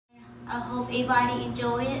I hope everybody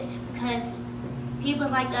enjoy it because people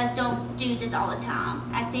like us don't do this all the time.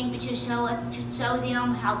 I think we should show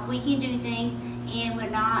them how we can do things and we're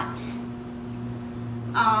not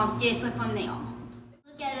different from them.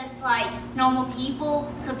 Look at us like normal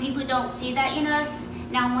people because people don't see that in us.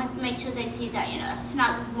 Now I want to make sure they see that in us,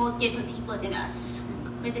 not more different people than us.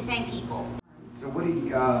 We're the same people. So what do you,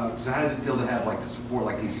 so how does it feel to have like the support,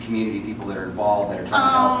 like these community people that are involved, that are trying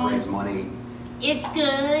to help raise money? It's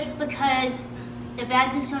good because the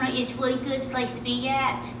Baddour Center is a really good place to be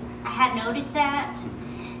at. I have noticed that.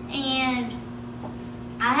 And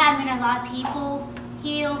I have met a lot of people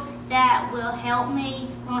here that will help me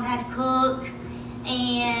learn how to cook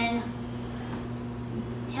and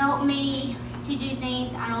help me to do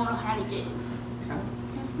things I don't know how to do.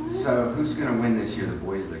 Okay. So who's going to win this year, the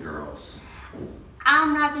boys or the girls?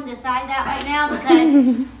 I'm not going to decide that right now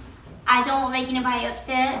because I don't want to make anybody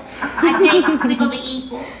upset. I think we're going to be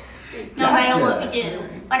equal, no matter what we do.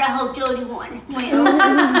 But I hope Jody wins.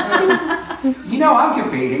 You know I'm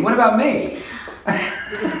competing. What about me?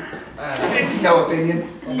 No opinion.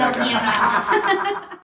 No opinion on that one.